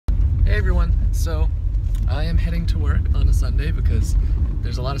Hey everyone, so I am heading to work on a Sunday because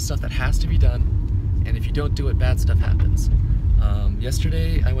there's a lot of stuff that has to be done, and if you don't do it, bad stuff happens.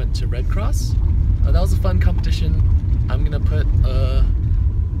 Yesterday I went to Red Cross. That was a fun competition. I'm gonna put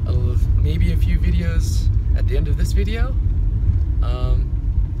maybe a few videos at the end of this video. And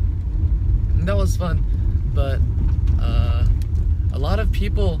that was fun, but a lot of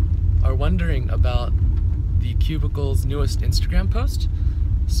people are wondering about the Cubicle's newest Instagram post.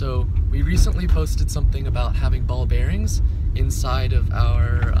 So we recently posted something about having ball bearings inside of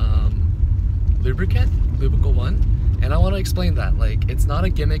our lubricant, Lubicle ONE, and I want to explain that. Like, it's not a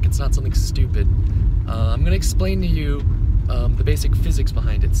gimmick, it's not something stupid. I'm going to explain to you the basic physics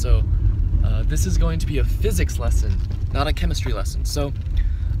behind it. So this is going to be a physics lesson, not a chemistry lesson. So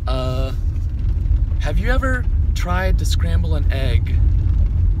have you ever tried to scramble an egg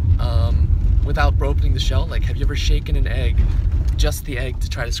without opening the shell? Like, have you ever shaken an egg, just the egg, to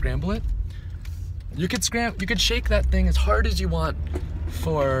try to scramble it? You could shake that thing as hard as you want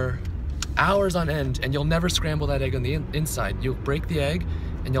for hours on end, and you'll never scramble that egg on the inside. You'll break the egg,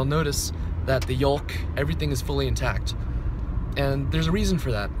 and you'll notice that the yolk, everything is fully intact. And there's a reason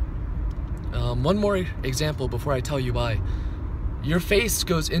for that. One more example before I tell you why. Your face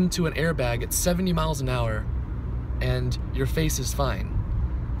goes into an airbag at 70 miles an hour, and your face is fine.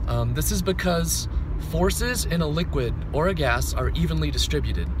 This is because forces in a liquid or a gas are evenly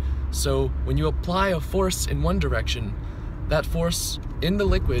distributed. So when you apply a force in one direction, that force in the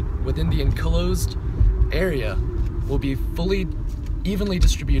liquid within the enclosed area will be fully evenly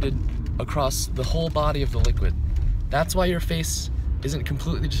distributed across the whole body of the liquid. That's why your face isn't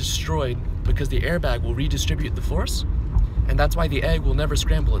completely destroyed, because the airbag will redistribute the force, and that's why the egg will never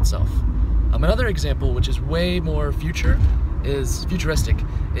scramble itself. Another example, which is way more futuristic,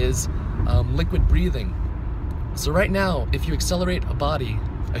 is liquid breathing. So right now, if you accelerate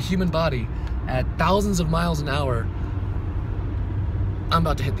a human body, at thousands of miles an hour, I'm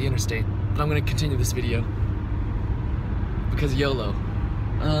about to hit the interstate, but I'm going to continue this video because YOLO.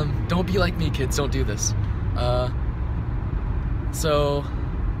 Don't be like me, kids. Don't do this.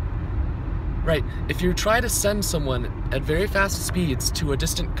 Right, if you try to send someone at very fast speeds to a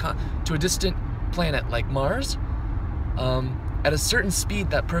distant planet like Mars, at a certain speed,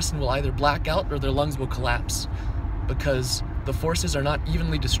 that person will either black out or their lungs will collapse, because the forces are not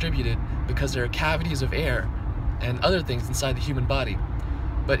evenly distributed, because there are cavities of air and other things inside the human body.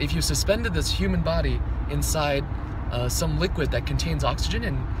 But if you suspended this human body inside some liquid that contains oxygen,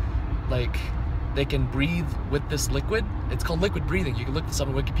 and like they can breathe with this liquid, it's called liquid breathing, you can look this up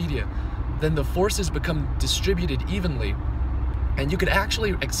on Wikipedia, then the forces become distributed evenly, and you could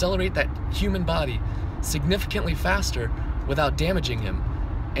actually accelerate that human body significantly faster without damaging him.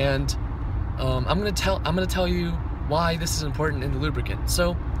 And I'm gonna tell you why this is important in the lubricant.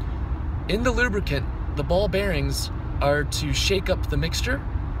 So in the lubricant, the ball bearings are to shake up the mixture,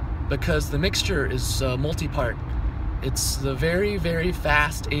 because the mixture is multi-part. It's the very, very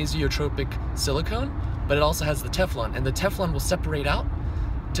fast azeotropic silicone, but it also has the teflon, and the teflon will separate out.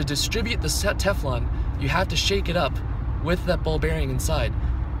 To distribute the teflon, you have to shake it up with that ball bearing inside,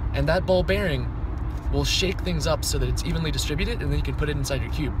 and that ball bearing will shake things up so that it's evenly distributed, and then you can put it inside your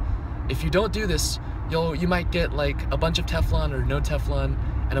cube. If you don't do this, you might get like a bunch of Teflon or no Teflon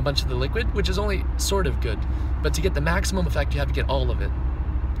and a bunch of the liquid, which is only sort of good. But to get the maximum effect, you have to get all of it.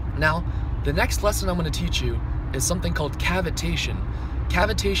 Now, the next lesson I'm going to teach you is something called cavitation.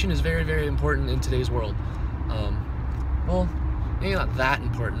 Cavitation is very, very important in today's world. Well, maybe not that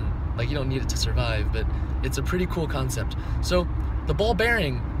important, like you don't need it to survive, but it's a pretty cool concept. So the ball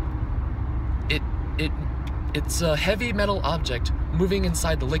bearing, it's a heavy metal object moving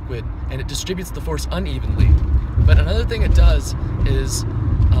inside the liquid, and it distributes the force unevenly. But another thing it does is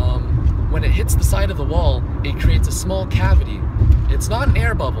when it hits the side of the wall, it creates a small cavity. It's not an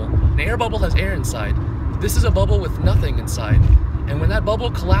air bubble. An air bubble has air inside. This is a bubble with nothing inside, and when that bubble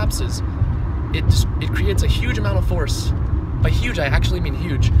collapses, it creates a huge amount of force. By huge, I actually mean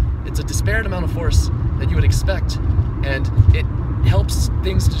huge. It's a disparate amount of force that you would expect, and it helps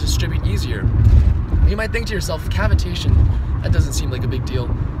things to distribute easier. You might think to yourself, cavitation, that doesn't seem like a big deal.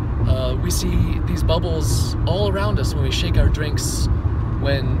 We see these bubbles all around us when we shake our drinks,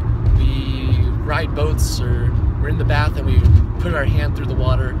 when we ride boats, or we're in the bath and we put our hand through the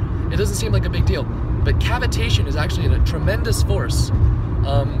water. It doesn't seem like a big deal. But cavitation is actually a tremendous force.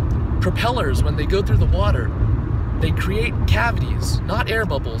 Propellers, when they go through the water, they create cavities, not air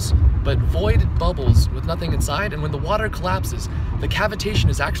bubbles, but voided bubbles with nothing inside, and when the water collapses, the cavitation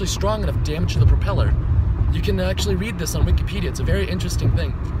is actually strong enough to damage the propeller. You can actually read this on Wikipedia. It's a very interesting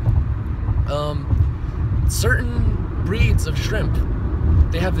thing. Certain breeds of shrimp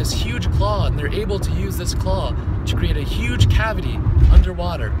they have this huge claw, and they're able to use this claw to create a huge cavity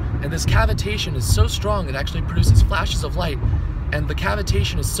underwater. And this cavitation is so strong it actually produces flashes of light, and the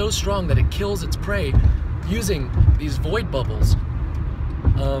cavitation is so strong that it kills its prey using these void bubbles.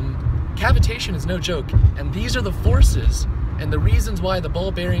 Cavitation is no joke, and these are the forces and the reasons why the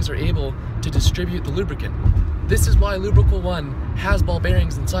ball bearings are able to distribute the lubricant. This is why Lubicle ONE has ball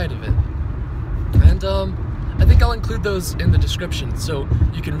bearings inside of it. And I think I'll include those in the description so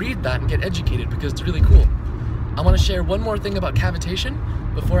you can read that and get educated, because it's really cool. I want to share one more thing about cavitation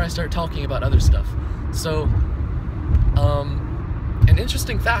before I start talking about other stuff. So, an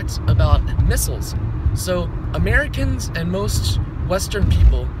interesting fact about missiles. So, Americans and most Western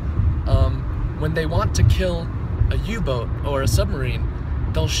people, when they want to kill a U-boat or a submarine,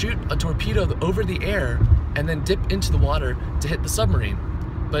 they'll shoot a torpedo over the air and then dip into the water to hit the submarine.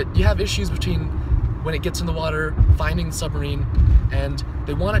 But you have issues between when it gets in the water, finding the submarine, and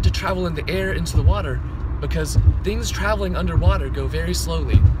they want it to travel in the air into the water because things traveling underwater go very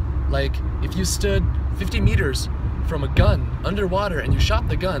slowly. Like, if you stood 50 meters from a gun underwater and you shot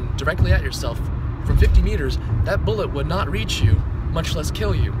the gun directly at yourself from 50 meters, that bullet would not reach you, much less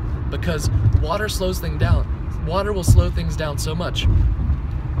kill you, because water slows things down. Water will slow things down so much.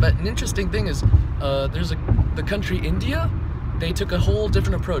 But an interesting thing is, the country India, they took a whole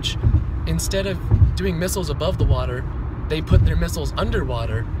different approach. Instead of doing missiles above the water, they put their missiles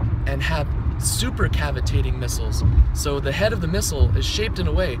underwater and have super cavitating missiles. So the head of the missile is shaped in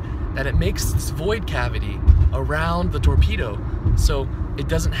a way that it makes this void cavity around the torpedo, so it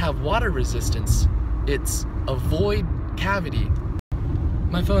doesn't have water resistance. It's a void cavity.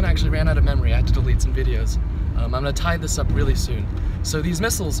 My phone actually ran out of memory. I had to delete some videos. I'm gonna tie this up really soon. So these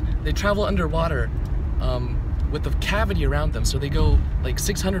missiles, they travel underwater with a cavity around them, so they go like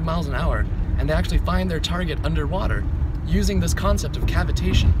 600 miles an hour, and they actually find their target underwater using this concept of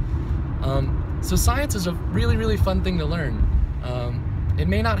cavitation. So science is a really, really fun thing to learn. It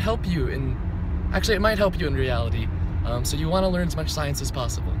may not help you actually it might help you in reality, so you want to learn as much science as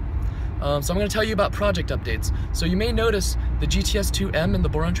possible. So I'm going to tell you about project updates. So you may notice the GTS-2M and the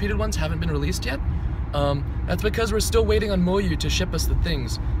boron treated ones haven't been released yet. That's because we're still waiting on MoYu to ship us the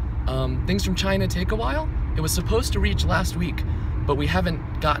things. Things from China take a while. It was supposed to reach last week, but we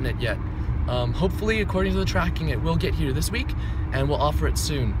haven't gotten it yet. Hopefully, according to the tracking, it will get here this week, and we'll offer it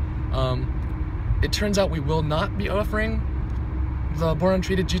soon. It turns out we will not be offering the boron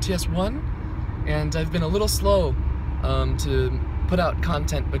treated GTS-1, and I've been a little slow to put out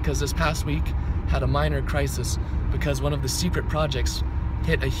content because this past week had a minor crisis because one of the secret projects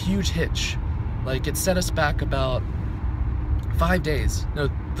hit a huge hitch. Like, it set us back about 3 days.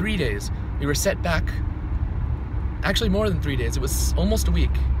 We were set back, actually more than 3 days. It was almost a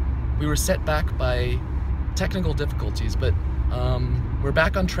week. We were set back by technical difficulties, but we're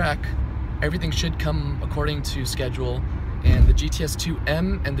back on track. Everything should come according to schedule, and the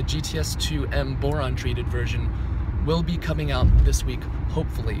GTS-2M and the GTS-2M boron treated version will be coming out this week,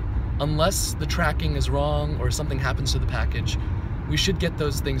 hopefully. Unless the tracking is wrong or something happens to the package, we should get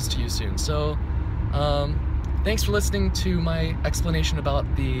those things to you soon. So, thanks for listening to my explanation about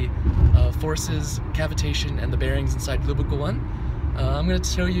the forces, cavitation, and the bearings inside Lubicle ONE. I'm going to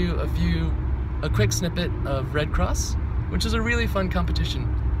show you a quick snippet of Red Cross, which is a really fun competition.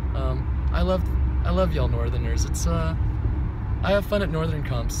 I love y'all Northerners. I have fun at Northern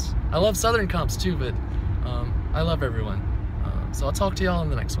comps. I love Southern comps too, but I love everyone. So I'll talk to y'all in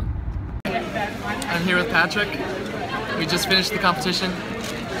the next one. I'm here with Patrick. We just finished the competition.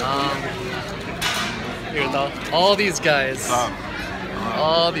 Here, all these guys.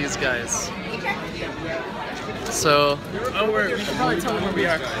 All these guys. So, we should probably tell them where we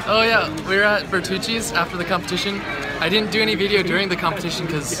are. Oh yeah, we're at Bertucci's after the competition. I didn't do any video during the competition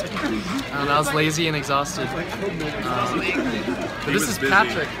because I was lazy and exhausted. But this is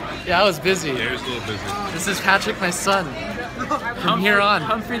Patrick. Yeah, I was busy. Yeah, he was a little busy. This is Patrick, my son. From here on,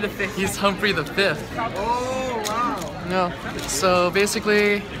 Humphrey the Fifth. he's Humphrey the Fifth. Oh wow. No, so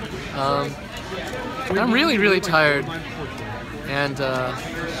basically, I'm really, really tired, and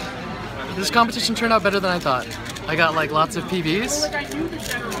this competition turned out better than I thought. I got like lots of PBs,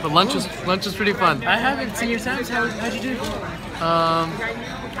 but lunch was pretty fun. I haven't seen your times. How'd you do?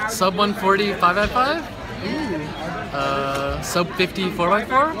 Sub 140 5x5, sub 50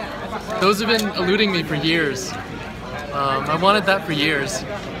 4x4. Those have been eluding me for years. I wanted that for years.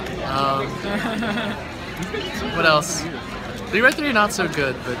 What else? 3x3 not so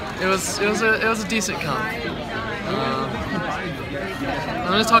good, but it was a decent comp. I'm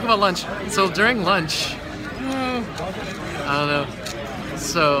gonna talk about lunch. So during lunch, I don't know.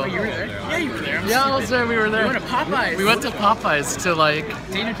 So You were there? Yeah, you were there. yeah, I was there. We were there. We went to Popeyes. We went to Popeyes to like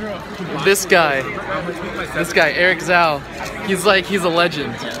Dana drove. this guy, Eric Zhao. He's a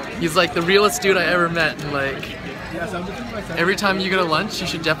legend. He's like the realest dude I ever met, and like every time you go to lunch, you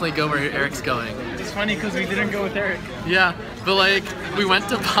should definitely go where Eric's going. It's funny because we didn't go with Eric. Yeah, but like we went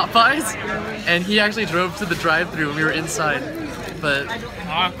to Popeyes, and he actually drove to the drive-thru, and we were inside. But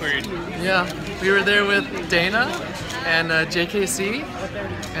Awkward. yeah, we were there with Dana and JKC,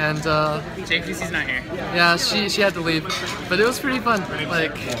 and JPC's not here. yeah, she had to leave, but it was pretty fun.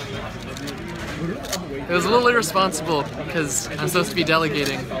 Like it was a little irresponsible because I'm supposed to be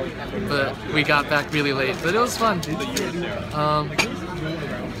delegating, but we got back really late. But it was fun. I'm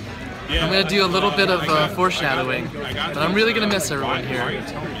gonna do a little bit of foreshadowing, but I'm really gonna miss everyone here.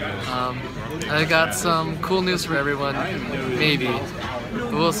 I got some cool news for everyone, maybe,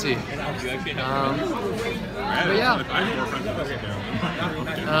 but we'll see. But yeah,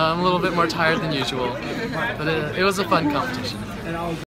 I'm a little bit more tired than usual, but it was a fun competition.